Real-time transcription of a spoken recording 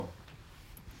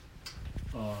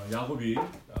야곱이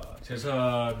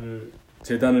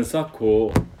제단을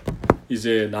쌓고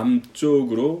이제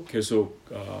남쪽으로 계속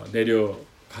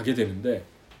내려가게 되는데,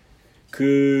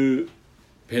 그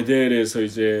베델에서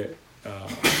이제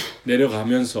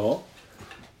내려가면서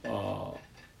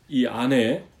이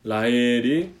아내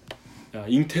라헬이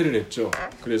잉태를 했죠.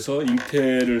 그래서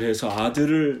잉태를 해서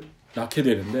아들을 낳게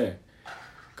되는데,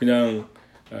 그냥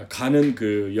가는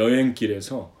그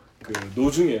여행길에서 그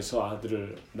노중에서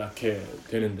아들을 낳게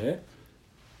되는데,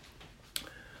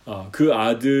 그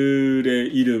아들의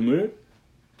이름을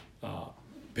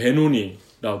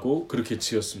베노니라고 그렇게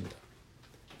지었습니다.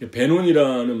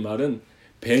 베논이라는 말은,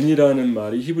 벤이라는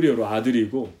말이 히브리어로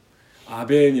아들이고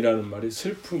아벤이라는 말이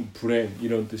슬픔, 불행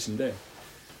이런 뜻인데,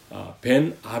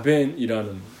 벤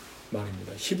아벤이라는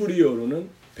말입니다. 히브리어로는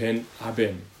벤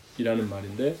아벤이라는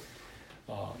말인데,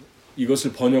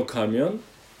 이것을 번역하면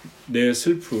내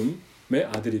슬픔의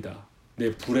아들이다,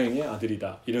 내 불행의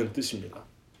아들이다, 이런 뜻입니다.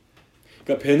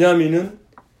 그러니까 베냐민은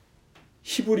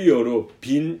히브리어로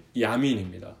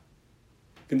빈야민입니다.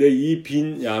 근데 이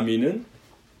빈야민은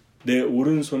내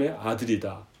오른손의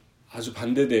아들이다, 아주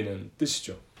반대되는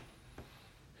뜻이죠.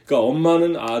 그러니까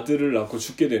엄마는 아들을 낳고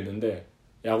죽게 됐는데,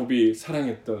 야곱이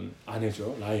사랑했던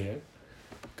아내죠, 라헬.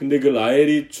 근데 그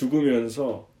라헬이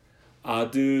죽으면서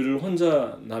아들을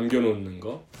혼자 남겨놓는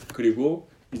것, 그리고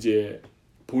이제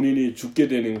본인이 죽게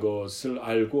되는 것을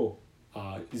알고,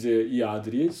 이제 이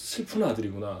아들이 슬픈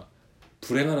아들이구나,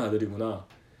 불행한 아들이구나,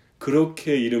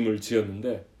 그렇게 이름을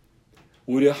지었는데,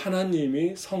 오히려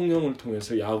하나님이 성령을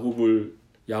통해서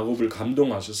야곱을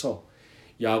감동하셔서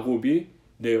야곱이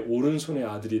내 오른손의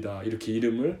아들이다, 이렇게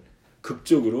이름을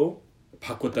극적으로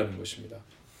바꿨다는 것입니다.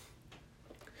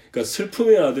 그러니까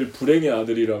슬픔의 아들, 불행의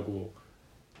아들이라고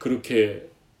그렇게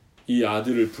이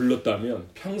아들을 불렀다면,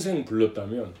 평생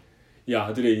불렀다면 이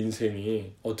아들의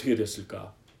인생이 어떻게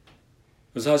됐을까?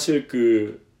 사실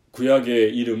그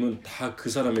구약의 이름은 다 그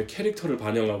사람의 캐릭터를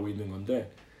반영하고 있는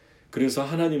건데, 그래서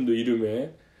하나님도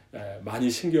이름에 많이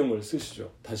신경을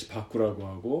쓰시죠. 다시 바꾸라고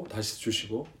하고 다시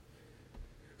주시고.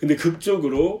 근데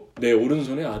극적으로 내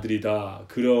오른손의 아들이다,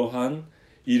 그러한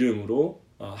이름으로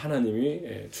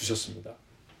하나님이 주셨습니다.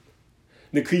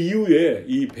 근데 그 이후에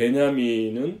이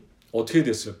베냐민은 어떻게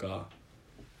됐을까?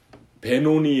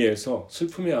 베노니에서,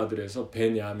 슬픔의 아들에서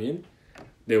베냐민,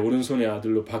 내 오른손의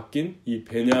아들로 바뀐 이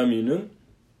베냐민은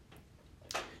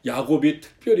야곱이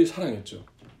특별히 사랑했죠.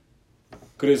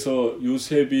 그래서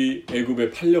요셉이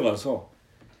애굽에 팔려가서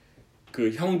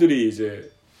그 형들이 이제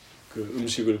그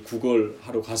음식을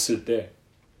구걸하러 갔을 때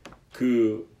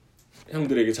그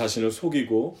형들에게 자신을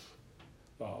속이고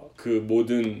그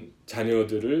모든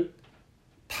자녀들을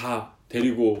다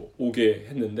데리고 오게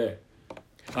했는데,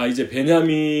 이제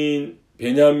베냐민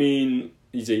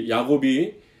이제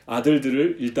야곱이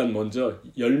아들들을 일단 먼저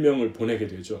 10명을 보내게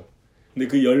되죠. 근데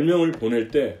그 10명을 보낼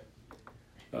때,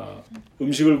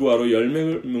 음식을 구하러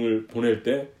 10명을 보낼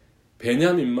때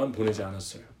베냐민만 보내지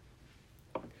않았어요.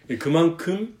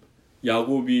 그만큼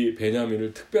야곱이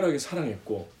베냐민을 특별하게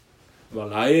사랑했고,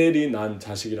 라헬이 난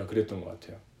자식이라 그랬던 것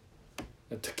같아요.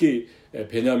 특히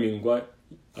베냐민과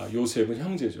요셉은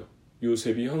형제죠.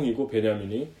 요셉이 형이고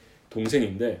베냐민이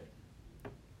동생인데,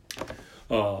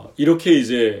 이렇게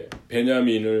이제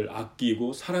베냐민을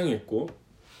아끼고 사랑했고,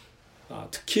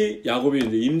 특히 야곱이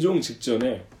이제 임종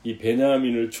직전에 이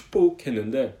베냐민을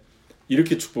축복했는데,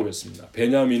 이렇게 축복했습니다.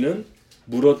 베냐민은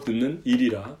물어뜯는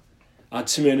일이라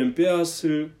아침에는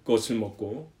빼앗을 것을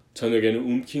먹고 저녁에는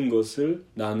움킨 것을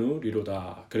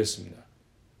나누리로다, 그랬습니다.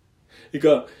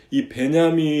 그러니까 이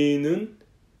베냐민은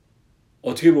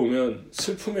어떻게 보면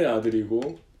슬픔의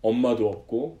아들이고 엄마도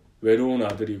없고 외로운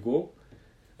아들이고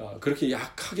그렇게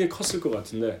약하게 컸을 것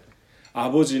같은데,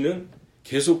 아버지는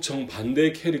계속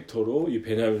정반대의 캐릭터로 이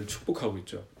베냐민을 축복하고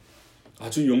있죠.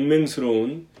 아주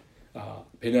용맹스러운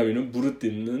베냐민은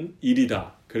무릇뜯는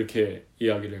일이다, 그렇게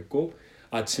이야기를 했고,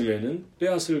 아침에는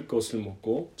빼앗을 것을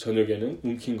먹고 저녁에는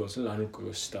움킨 것을 나눌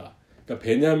것이다. 그러니까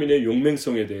베냐민의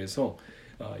용맹성에 대해서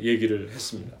얘기를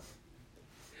했습니다.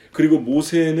 그리고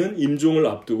모세는 임종을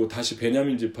앞두고 다시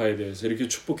베냐민 지파에 대해서 이렇게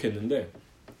축복했는데,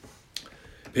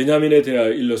 베냐민에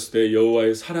대하여 일렀을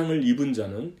여호와의 사랑을 입은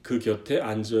자는 그 곁에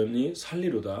안전히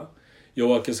살리로다.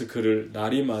 여호와께서 그를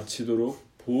날이 마치도록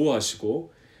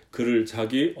보호하시고 그를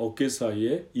자기 어깨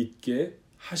사이에 있게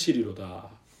하시리로다,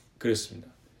 그랬습니다.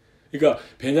 그러니까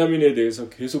베냐민에 대해서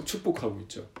계속 축복하고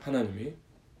있죠, 하나님이.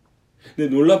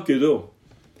 근데 놀랍게도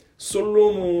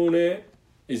솔로몬의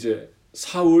이제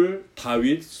사울,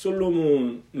 다윗,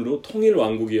 솔로몬으로 통일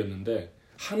왕국이었는데,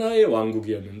 하나의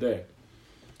왕국이었는데,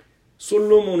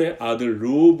 솔로몬의 아들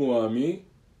르호보암이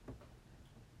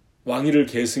왕위를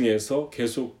계승해서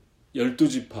계속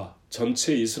 12지파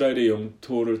전체 이스라엘의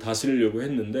영토를 다스리려고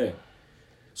했는데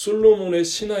솔로몬의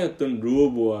신하였던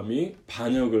르호보암이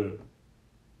반역을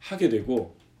하게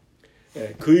되고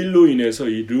그 일로 인해서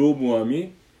이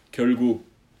르호보암이 결국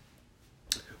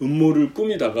음모를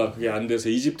꾸미다가 그게 안 돼서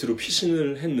이집트로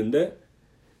피신을 했는데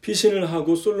피신을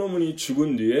하고 솔로몬이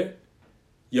죽은 뒤에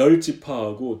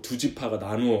 10지파하고 2지파가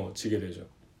나누어지게 되죠.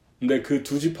 근데 그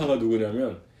 2지파가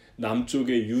누구냐면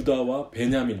남쪽의 유다와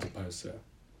베냐민 지파였어요.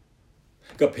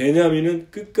 그러니까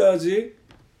베냐민은 끝까지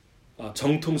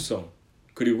정통성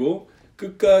그리고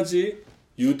끝까지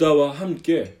유다와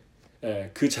함께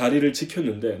그 자리를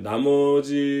지켰는데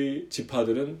나머지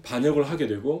지파들은 반역을 하게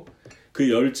되고 그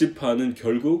 10지파는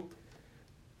결국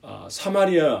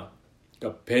사마리아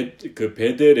그러니까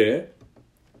베델에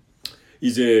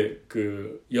이제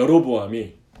그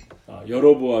여로보암이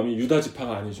유다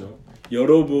지파가 아니죠.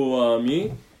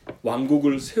 여로보암이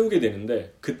왕국을 세우게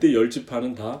되는데 그때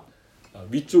 10지파는 다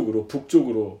위쪽으로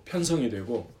북쪽으로 편성이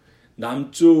되고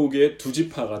남쪽에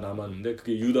 2지파가 남았는데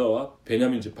그게 유다와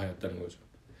베냐민 지파였다는 거죠.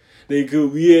 근데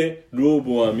그 위에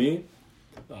르호보암이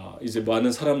이제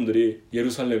많은 사람들이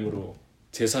예루살렘으로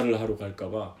제사를 하러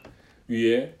갈까봐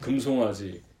위에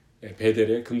금송아지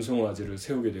베델에 금송아지를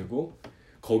세우게 되고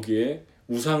거기에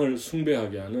우상을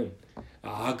숭배하게 하는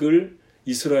악을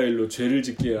이스라엘로 죄를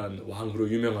짓게 한 왕으로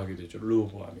유명하게 되죠.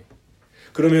 르호보암이.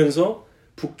 그러면서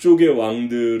북쪽의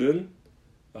왕들은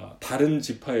다른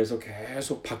지파에서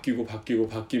계속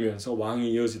바뀌면서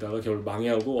왕이 이어지다가 결국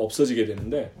망하고 없어지게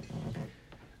되는데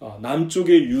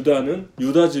남쪽의 유다는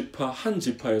유다 지파 한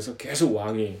지파에서 계속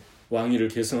왕위를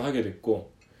계승하게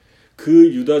됐고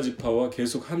그 유다 지파와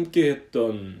계속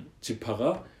함께했던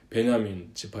지파가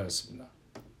베냐민 지파였습니다.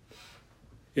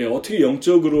 어떻게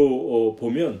영적으로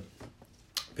보면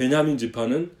베냐민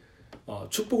지파는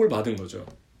축복을 받은 거죠.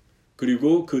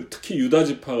 그리고 특히 유다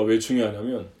지파가 왜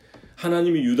중요하냐면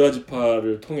하나님이 유다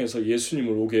지파를 통해서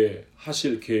예수님을 오게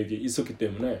하실 계획이 있었기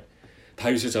때문에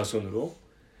다윗의 자손으로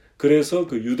그래서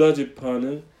그 유다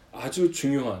지파는 아주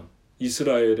중요한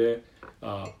이스라엘의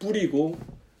뿌리고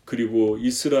그리고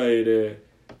이스라엘의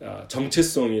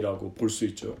정체성이라고 볼 수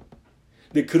있죠.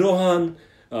 근데 그러한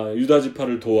유다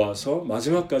지파를 도와서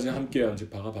마지막까지 함께한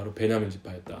지파가 바로 베냐민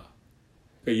지파였다.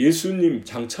 그러니까 예수님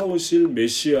장차 오실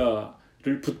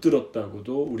메시아를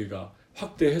붙들었다고도 우리가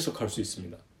확대 해석할 수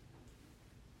있습니다.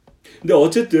 근데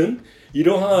어쨌든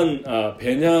이러한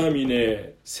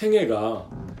베냐민의 생애가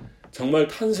정말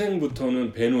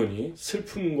탄생부터는 베논이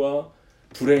슬픔과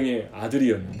불행의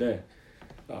아들이었는데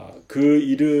그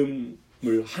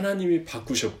이름을 하나님이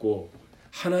바꾸셨고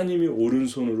하나님이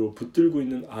오른손으로 붙들고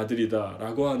있는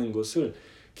아들이다라고 하는 것을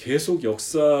계속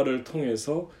역사를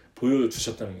통해서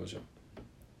보여주셨다는 거죠.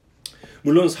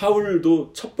 물론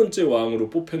사울도 첫 번째 왕으로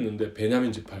뽑혔는데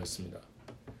베냐민 지파였습니다.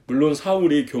 물론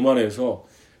사울이 교만해서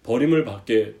버림을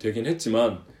받게 되긴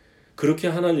했지만 그렇게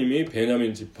하나님이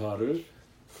베냐민 지파를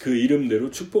그 이름대로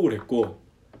축복을 했고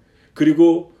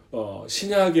그리고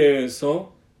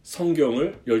신약에서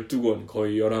성경을 12권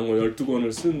거의 11권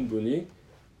 12권을 쓴 분이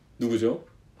누구죠?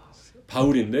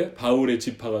 바울인데 바울의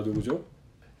지파가 누구죠?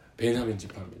 베냐민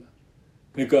지파입니다.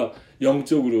 그러니까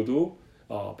영적으로도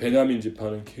베냐민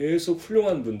지파는 계속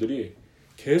훌륭한 분들이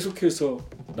계속해서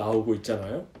나오고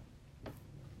있잖아요.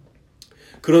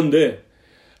 그런데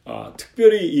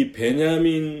특별히 이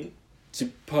베냐민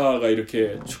지파가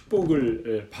이렇게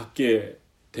축복을 받게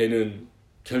되는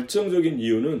결정적인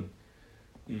이유는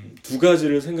두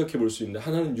가지를 생각해 볼 수 있는데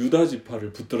하나는 유다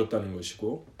지파를 붙들었다는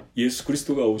것이고 예수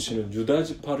그리스도가 오시는 유다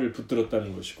지파를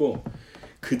붙들었다는 것이고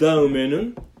그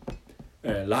다음에는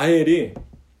라헬이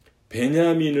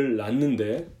베냐민을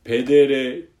낳는데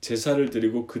베델에 제사를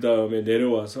드리고 그 다음에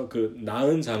내려와서 그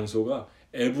낳은 장소가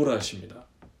에브랏입니다.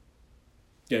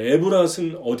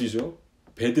 에브랏은 어디죠?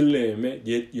 베들레헴의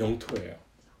옛 영토예요.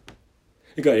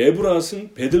 그러니까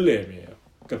에브랏은 베들레헴이에요.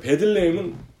 그러니까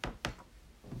베들레헴은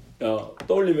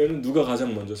떠올리면 누가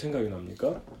가장 먼저 생각이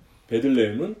납니까?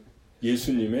 베들레헴은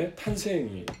예수님의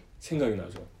탄생이 생각이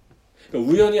나죠.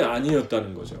 그러니까 우연이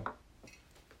아니었다는 거죠.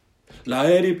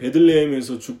 라헬이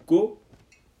베들레헴에서 죽고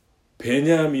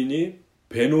베냐민이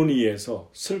베노니에서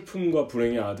슬픔과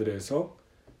불행의 아들에서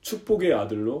축복의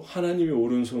아들로 하나님의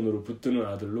오른손으로 붙드는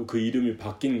아들로 그 이름이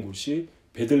바뀐 곳이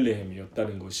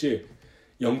베들레헴이었다는 것이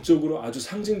영적으로 아주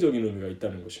상징적인 의미가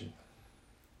있다는 것입니다.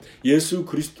 예수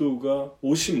그리스도가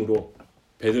오심으로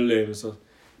베들레헴에서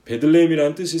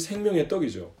베들레헴이라는 뜻이 생명의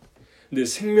떡이죠. 근데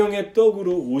생명의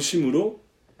떡으로 오심으로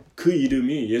그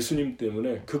이름이 예수님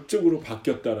때문에 극적으로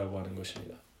바뀌었다라고 하는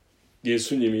것입니다.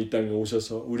 예수님이 이 땅에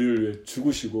오셔서 우리를 위해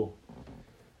죽으시고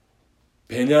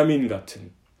베냐민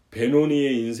같은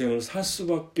베노니의 인생을 살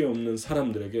수밖에 없는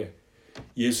사람들에게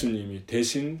예수님이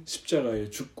대신 십자가에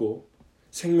죽고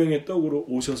생명의 떡으로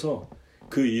오셔서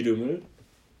그 이름을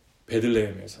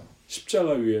베들레헴에서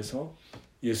십자가 위에서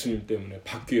예수님 때문에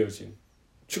바뀌어진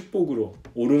축복으로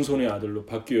오른손의 아들로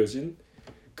바뀌어진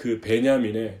그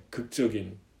베냐민의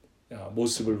극적인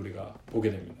모습을 우리가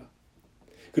보게 됩니다.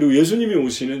 그리고 예수님이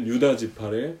오시는 유다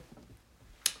지파의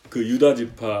그 유다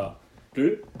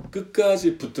지파를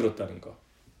끝까지 붙들었다는 것.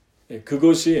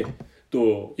 그것이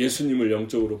또 예수님을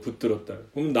영적으로 붙들었다.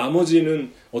 그럼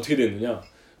나머지는 어떻게 됐느냐?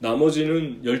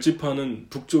 나머지는 10지파는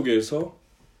북쪽에서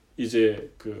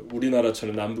이제 그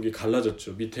우리나라처럼 남북이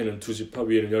갈라졌죠. 밑에는 2지파,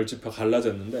 위에는 10지파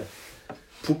갈라졌는데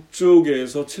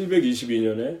북쪽에서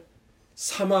 722년에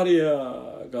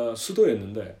사마리아가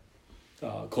수도였는데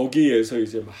거기에서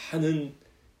이제 많은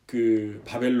그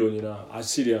바벨론이나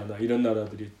아시리아나 이런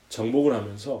나라들이 정복을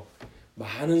하면서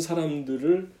많은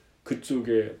사람들을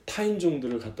그쪽에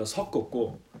타인종들을 갖다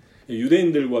섞었고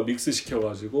유대인들과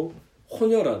믹스시켜가지고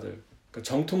혼혈아들, 그러니까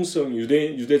정통성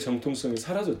유대 정통성이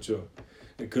사라졌죠.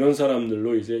 그런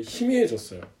사람들로 이제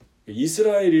희미해졌어요.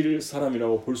 이스라엘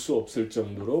사람이라고 볼 수 없을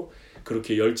정도로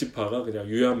그렇게 10지파가 그냥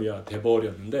유야무야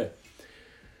돼버렸는데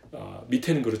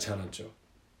밑에는 그렇지 않았죠.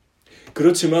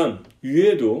 그렇지만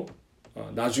위에도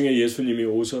나중에 예수님이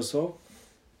오셔서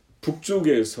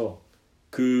북쪽에서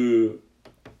그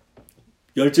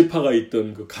 10지파가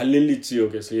있던 그 갈릴리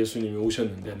지역에서 예수님이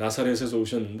오셨는데 나사렛에서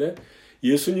오셨는데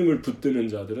예수님을 붙드는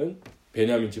자들은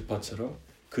베냐민 지파처럼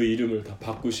그 이름을 다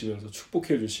바꾸시면서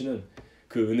축복해 주시는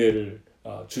그 은혜를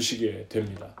주시게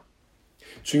됩니다.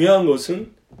 중요한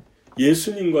것은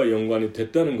예수님과 연관이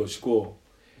됐다는 것이고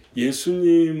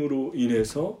예수님으로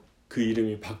인해서 그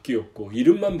이름이 바뀌었고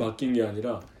이름만 바뀐 게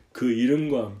아니라 그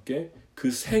이름과 함께 그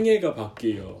생애가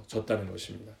바뀌어졌다는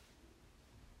것입니다.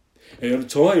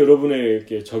 저와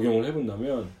여러분에게 적용을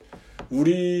해본다면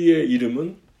우리의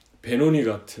이름은 베노니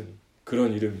같은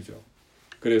그런 이름이죠.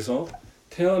 그래서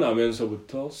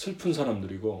태어나면서부터 슬픈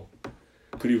사람들이고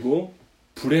그리고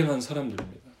불행한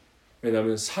사람들입니다.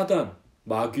 왜냐하면 사단,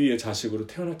 마귀의 자식으로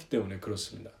태어났기 때문에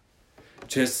그렇습니다.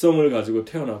 죄성을 가지고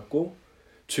태어났고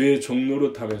죄의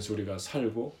종로로 타면서 우리가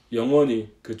살고 영원히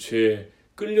그 죄에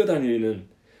끌려다니는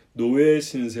노예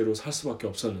신세로 살 수밖에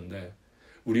없었는데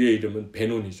우리의 이름은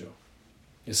베논이죠.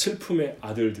 슬픔의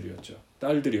아들들이었죠.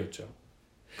 딸들이었죠.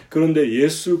 그런데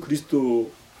예수 그리스도의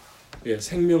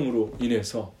생명으로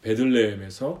인해서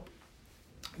베들레헴에서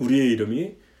우리의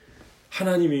이름이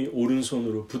하나님이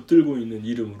오른손으로 붙들고 있는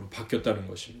이름으로 바뀌었다는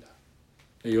것입니다.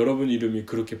 여러분 이름이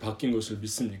그렇게 바뀐 것을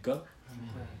믿습니까?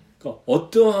 그러니까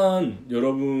어떠한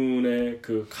여러분의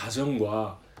그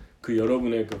가정과 그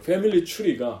여러분의 그 패밀리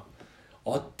추리가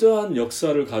어떠한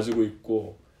역사를 가지고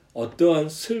있고 어떠한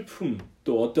슬픔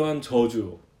또 어떠한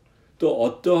저주 또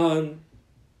어떠한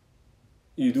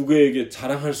이 누구에게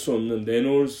자랑할 수 없는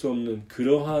내놓을 수 없는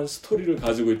그러한 스토리를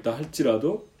가지고 있다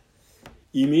할지라도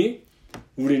이미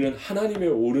우리는 하나님의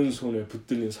오른손에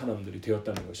붙들린 사람들이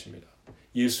되었다는 것입니다.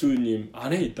 예수님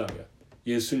안에 있다면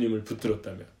예수님을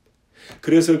붙들었다면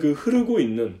그래서 그 흐르고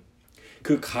있는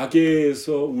그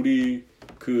가계에서 우리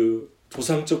그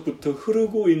조상적부터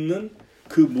흐르고 있는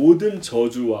그 모든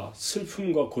저주와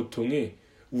슬픔과 고통이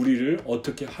우리를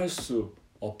어떻게 할 수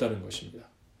없다는 것입니다.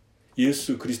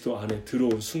 예수 그리스도 안에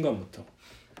들어온 순간부터.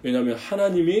 왜냐하면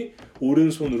하나님이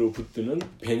오른손으로 붙드는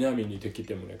베냐민이 됐기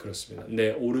때문에 그렇습니다.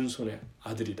 내 오른손의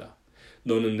아들이다.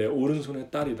 너는 내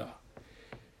오른손의 딸이다.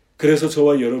 그래서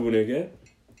저와 여러분에게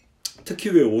특히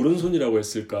왜 오른손이라고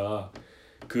했을까?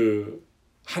 그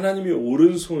하나님의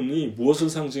오른손이 무엇을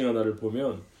상징하나를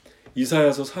보면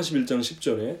이사야서 41장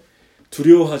 10절에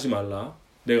두려워하지 말라.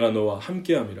 내가 너와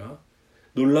함께함이라.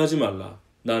 놀라지 말라.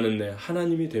 나는 내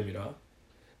하나님이 됨이라.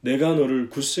 내가 너를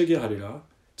굳세게 하리라.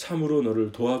 참으로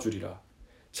너를 도와주리라.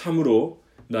 참으로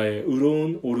나의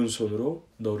의로운 오른손으로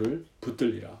너를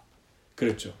붙들리라.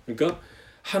 그랬죠. 그러니까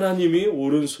하나님이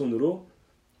오른손으로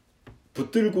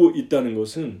붙들고 있다는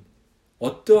것은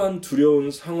어떠한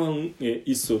두려운 상황에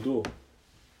있어도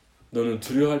너는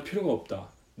두려워할 필요가 없다.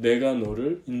 내가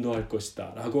너를 인도할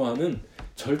것이다. 라고 하는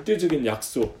절대적인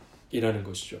약속이라는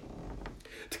것이죠.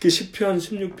 특히 시편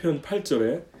 16편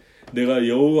 8절에 내가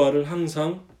여호와를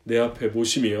항상 내 앞에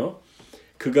모시며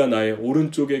그가 나의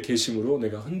오른쪽에 계심으로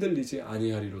내가 흔들리지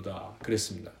아니하리로다.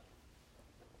 그랬습니다.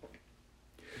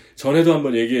 전에도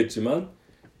한번 얘기했지만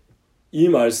이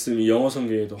말씀이 영어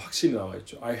성경에도 확실히 나와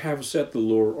있죠. I have set the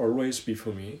Lord always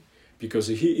before me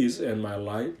because he is at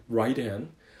my right hand.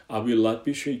 I will not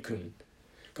be shaken.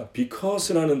 그러니까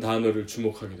because라는 단어를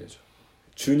주목하게 되죠.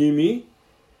 주님이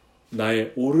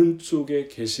나의 오른쪽에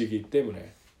계시기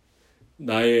때문에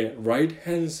나의 right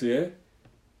hands에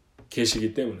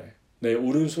계시기 때문에 내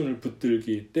오른손을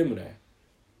붙들기 때문에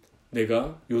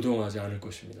내가 요동하지 않을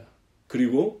것입니다.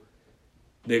 그리고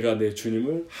내가 내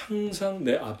주님을 항상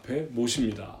내 앞에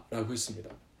모십니다. 라고 했습니다.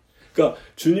 그러니까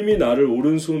주님이 나를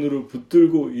오른손으로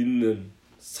붙들고 있는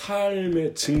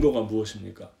삶의 증거가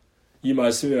무엇입니까? 이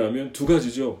말씀에 하면 두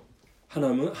가지죠.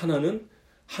 하나는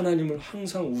하나님을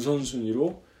항상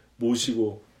우선순위로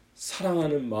모시고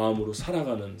사랑하는 마음으로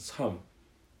살아가는 삶.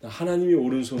 하나님이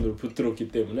오른손으로 붙들었기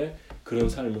때문에 그런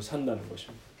삶을 산다는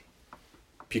것입니다.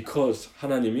 Because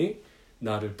하나님이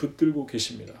나를 붙들고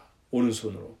계십니다.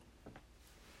 오른손으로.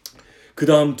 그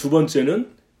다음 두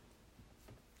번째는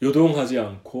요동하지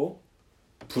않고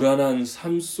불안한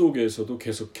삶 속에서도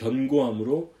계속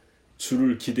견고함으로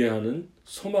주를 기대하는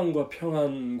소망과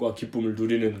평안과 기쁨을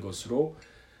누리는 것으로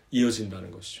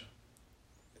이어진다는 것이죠.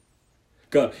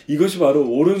 그러니까 이것이 바로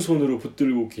오른손으로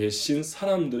붙들고 계신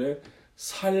사람들의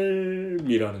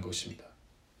삶이라는 것입니다.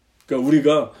 그러니까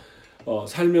우리가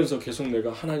살면서 계속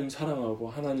내가 하나님 사랑하고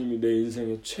하나님이 내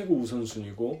인생의 최고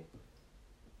우선순위고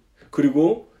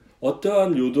그리고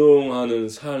어떠한 요동하는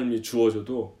삶이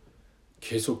주어져도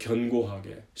계속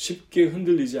견고하게 쉽게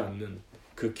흔들리지 않는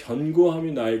그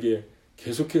견고함이 나에게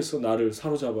계속해서 나를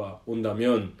사로잡아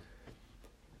온다면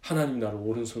하나님이 나를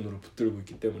오른손으로 붙들고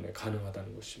있기 때문에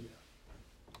가능하다는 것입니다.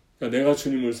 그러니까 내가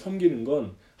주님을 섬기는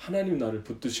건 하나님이 나를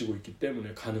붙드시고 있기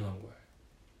때문에 가능한 거예요.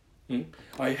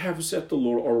 I have set the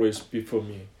Lord always before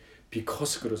me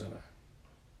because 그러잖아요.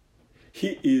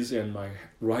 He is at my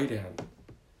right hand.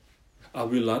 I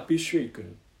will not be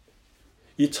shaken.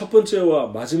 이 첫 번째와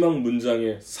마지막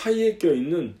문장의 사이에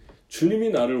껴있는 주님이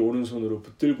나를 오른손으로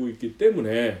붙들고 있기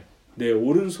때문에 내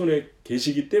오른손에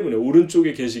계시기 때문에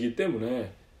오른쪽에 계시기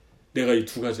때문에 내가 이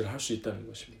두 가지를 할 수 있다는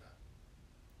것입니다.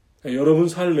 여러분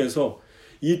삶에서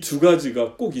이 두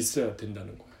가지가 꼭 있어야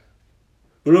된다는 거예요.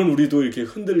 물론 우리도 이렇게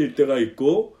흔들릴 때가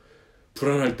있고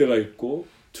불안할 때가 있고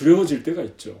두려워질 때가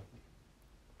있죠.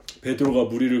 베드로가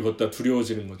무리를 걷다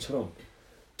두려워지는 것처럼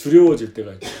두려워질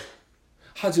때가 있죠.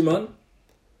 하지만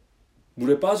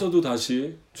물에 빠져도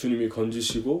다시 주님이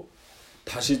건지시고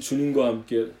다시 주님과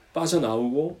함께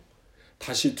빠져나오고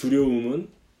다시 두려움은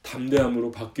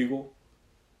담대함으로 바뀌고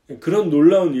그런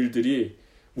놀라운 일들이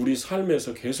우리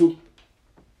삶에서 계속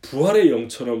부활의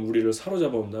영처럼 우리를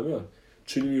사로잡아 온다면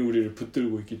주님이 우리를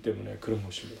붙들고 있기 때문에 그런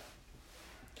것입니다.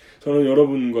 저는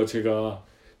여러분과 제가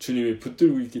주님이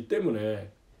붙들고 있기 때문에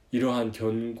이러한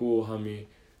견고함이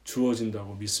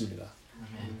주어진다고 믿습니다.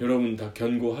 여러분 다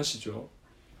견고하시죠?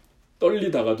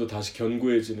 떨리다가도 다시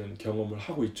견고해지는 경험을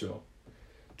하고 있죠.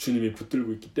 주님이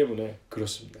붙들고 있기 때문에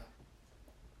그렇습니다.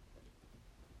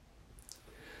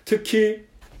 특히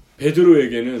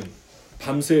베드로에게는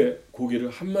밤새 고기를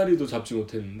한 마리도 잡지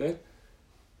못했는데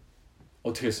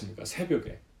어떻게 했습니까?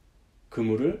 새벽에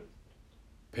그물을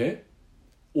배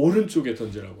오른쪽에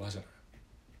던지라고 하잖아요.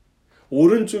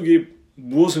 오른쪽이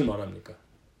무엇을 말합니까?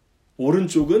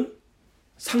 오른쪽은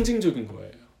상징적인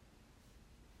거예요.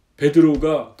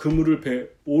 베드로가 그물을 배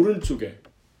오른쪽에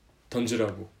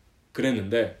던지라고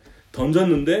그랬는데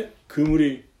던졌는데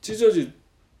그물이 찢어질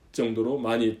정도로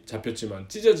많이 잡혔지만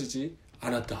찢어지지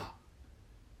않았다.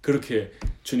 그렇게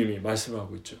주님이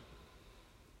말씀하고 있죠.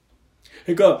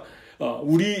 그러니까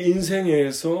우리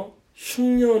인생에서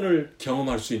흉년을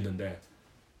경험할 수 있는데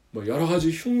여러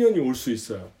가지 흉년이 올 수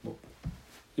있어요.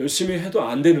 열심히 해도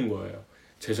안 되는 거예요.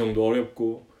 재정도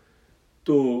어렵고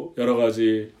또 여러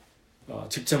가지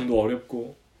직장도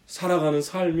어렵고 살아가는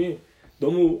삶이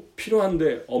너무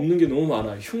필요한데 없는 게 너무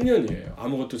많아요. 흉년이에요.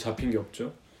 아무것도 잡힌 게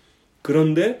없죠.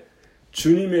 그런데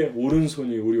주님의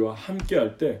오른손이 우리와 함께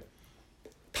할 때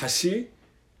다시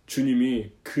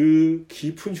주님이 그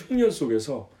깊은 흉년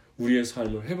속에서 우리의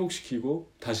삶을 회복시키고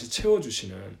다시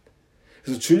채워주시는,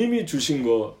 그래서 주님이 주신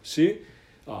것이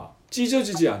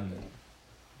찢어지지 않는,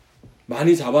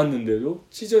 많이 잡았는데도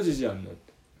찢어지지 않는,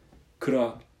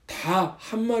 다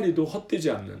한 마리도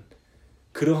헛되지 않는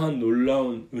그러한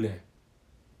놀라운 은혜,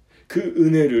 그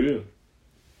은혜를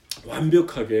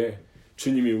완벽하게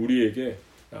주님이 우리에게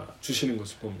주시는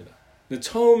것을 봅니다. 근데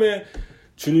처음에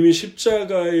주님이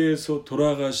십자가에서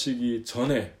돌아가시기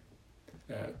전에,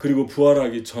 그리고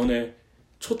부활하기 전에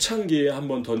초창기에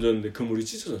한번 던졌는데 그물이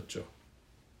찢어졌죠.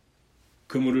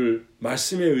 그물을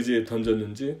말씀에 의지해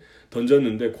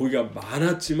던졌는데 고기가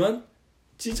많았지만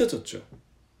찢어졌죠.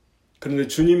 그런데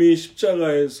주님이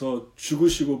십자가에서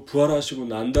죽으시고 부활하시고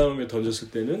난 다음에 던졌을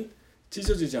때는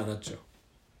찢어지지 않았죠.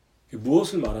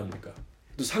 무엇을 말합니까?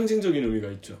 또 상징적인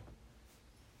의미가 있죠.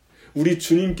 우리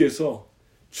주님께서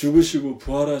죽으시고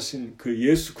부활하신 그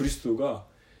예수 그리스도가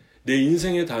내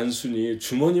인생에 단순히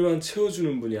주머니만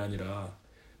채워주는 분이 아니라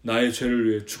나의 죄를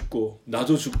위해 죽고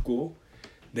나도 죽고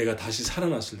내가 다시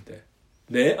살아났을 때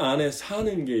내 안에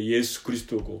사는 게 예수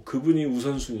그리스도고 그분이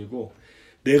우선순위고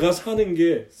내가 사는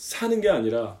게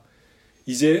아니라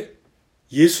이제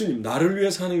예수님, 나를 위해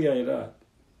사는 게 아니라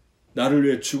나를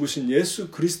위해 죽으신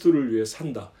예수 그리스도를 위해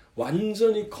산다.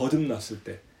 완전히 거듭났을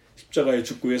때, 십자가에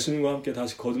죽고 예수님과 함께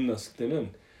다시 거듭났을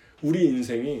때는 우리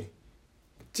인생이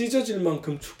찢어질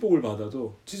만큼 축복을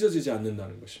받아도 찢어지지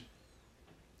않는다는 것입니다.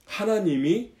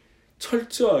 하나님이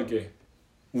철저하게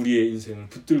우리의 인생을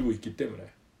붙들고 있기 때문에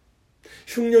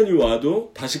흉년이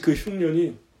와도 다시 그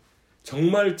흉년이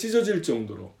정말 찢어질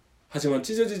정도로, 하지만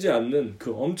찢어지지 않는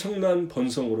그 엄청난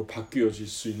번성으로 바뀌어질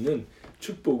수 있는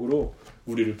축복으로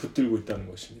우리를 붙들고 있다는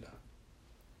것입니다.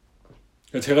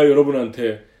 제가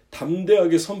여러분한테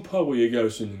담대하게 선포하고 얘기할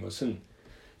수 있는 것은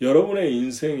여러분의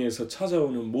인생에서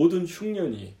찾아오는 모든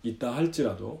흉년이 있다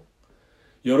할지라도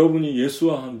여러분이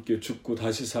예수와 함께 죽고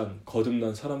다시 산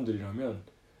거듭난 사람들이라면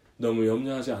너무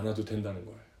염려하지 않아도 된다는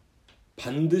거예요.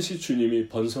 반드시 주님이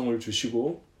번성을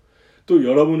주시고 또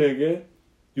여러분에게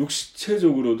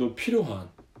육체적으로도 필요한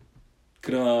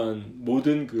그러한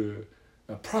모든 그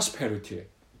prosperity,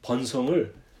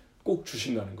 번성을 꼭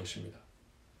주신다는 것입니다.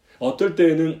 어떨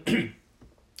때에는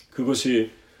그것이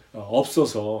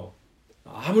없어서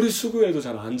아무리 수고해도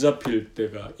잘 안 잡힐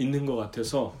때가 있는 것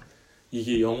같아서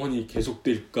이게 영원히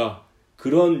계속될까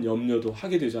그런 염려도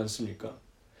하게 되지 않습니까?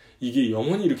 이게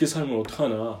영원히 이렇게 살면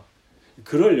어떡하나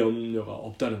그럴 염려가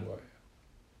없다는 거예요.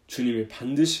 주님이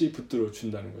반드시 붙들어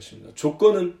준다는 것입니다.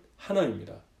 조건은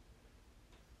하나입니다.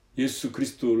 예수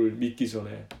그리스도를 믿기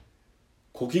전에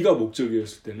고기가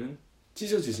목적이었을 때는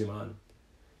찢어지지만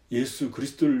예수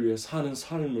그리스도를 위해 사는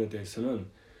삶에 대해서는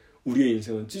우리의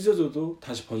인생은 찢어져도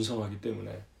다시 번성하기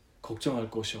때문에 걱정할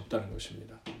것이 없다는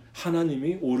것입니다.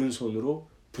 하나님이 오른손으로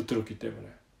붙들었기 때문에.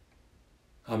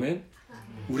 아멘?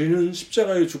 우리는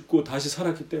십자가에 죽고 다시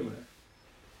살았기 때문에.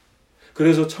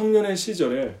 그래서 청년의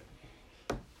시절에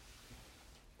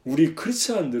우리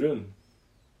크리스찬들은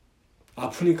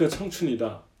아프니까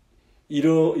청춘이다.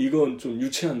 이건 좀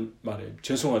유치한 말이에요.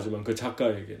 죄송하지만 그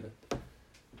작가에게는.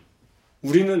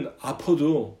 우리는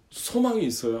아파도 소망이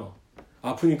있어요.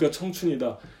 아프니까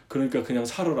청춘이다. 그러니까 그냥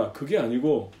살아라. 그게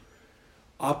아니고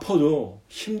아파도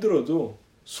힘들어도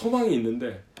소망이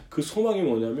있는데 그 소망이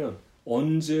뭐냐면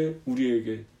언제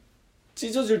우리에게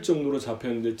찢어질 정도로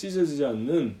잡혔는데 찢어지지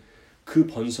않는 그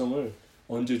번성을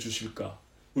언제 주실까?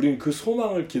 우리는 그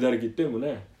소망을 기다리기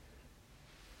때문에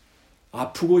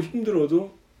아프고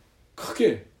힘들어도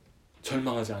크게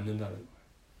절망하지 않는다는 거예요.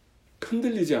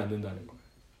 흔들리지 않는다는 거예요.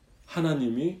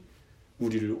 하나님이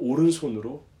우리를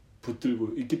오른손으로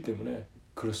붙들고 있기 때문에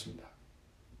그렇습니다.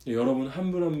 여러분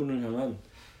한 분 한 분을 향한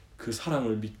그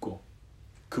사랑을 믿고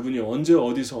그분이 언제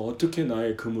어디서 어떻게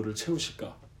나의 그물을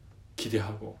채우실까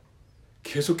기대하고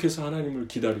계속해서 하나님을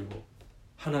기다리고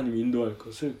하나님 인도할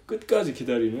것을 끝까지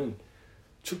기다리는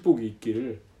축복이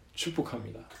있기를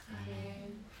축복합니다.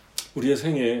 우리의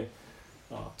생에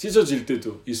찢어질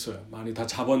때도 있어요. 많이 다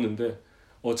잡았는데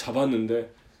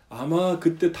아마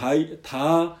그때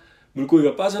다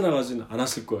물고기가 빠져나가지는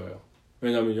않았을 거예요.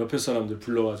 왜냐하면 옆에 사람들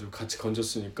불러가지고 같이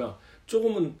건졌으니까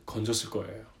조금은 건졌을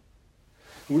거예요.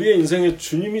 우리의 인생에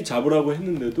주님이 잡으라고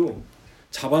했는데도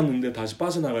잡았는데 다시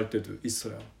빠져나갈 때도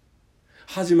있어요.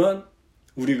 하지만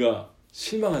우리가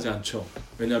실망하지 않죠.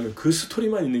 왜냐하면 그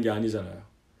스토리만 있는 게 아니잖아요.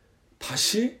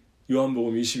 다시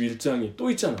요한복음 21장이 또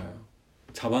있잖아요.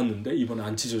 잡았는데 이번에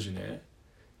안 찢어지네.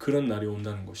 그런 날이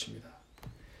온다는 것입니다.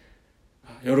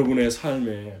 여러분의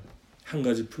삶에 한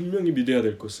가지 분명히 믿어야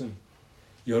될 것은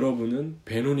여러분은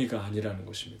배노니가 아니라는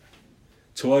것입니다.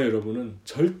 저와 여러분은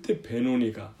절대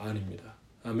배노니가 아닙니다.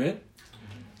 아멘?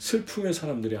 슬픔의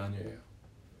사람들이 아니에요.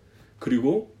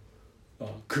 그리고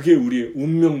그게 우리의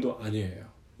운명도 아니에요.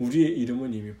 우리의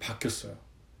이름은 이미 바뀌었어요.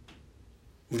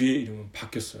 우리의 이름은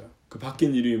바뀌었어요. 그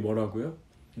바뀐 이름이 뭐라고요?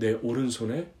 내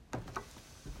오른손에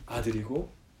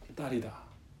아들이고 딸이다.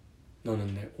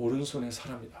 너는 내 오른손의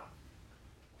사람이다.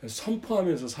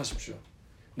 선포하면서 사십시오.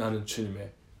 나는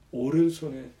주님의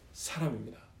오른손의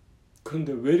사람입니다.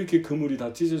 그런데 왜 이렇게 그물이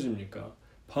다 찢어집니까?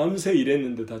 밤새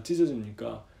일했는데 다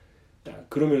찢어집니까?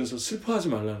 그러면서 슬퍼하지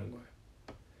말라는 거예요.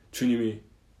 주님이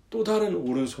또 다른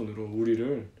오른손으로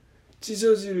우리를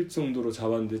찢어질 정도로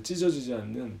잡았는데 찢어지지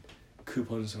않는 그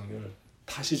번성을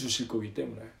다시 주실 거기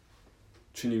때문에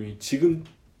주님이 지금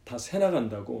다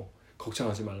새나간다고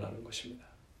걱정하지 말라는 것입니다.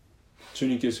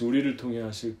 주님께서 우리를 통해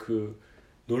하실 그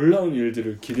놀라운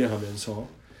일들을 기대하면서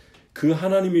그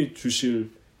하나님이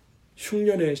주실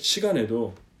흉년의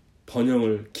시간에도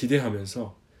번영을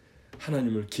기대하면서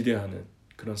하나님을 기대하는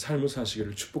그런 삶을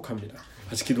사시기를 축복합니다.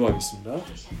 같이 기도하겠습니다.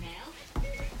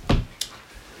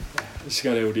 이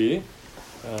시간에 우리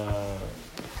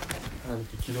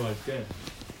하나님께 기도할 때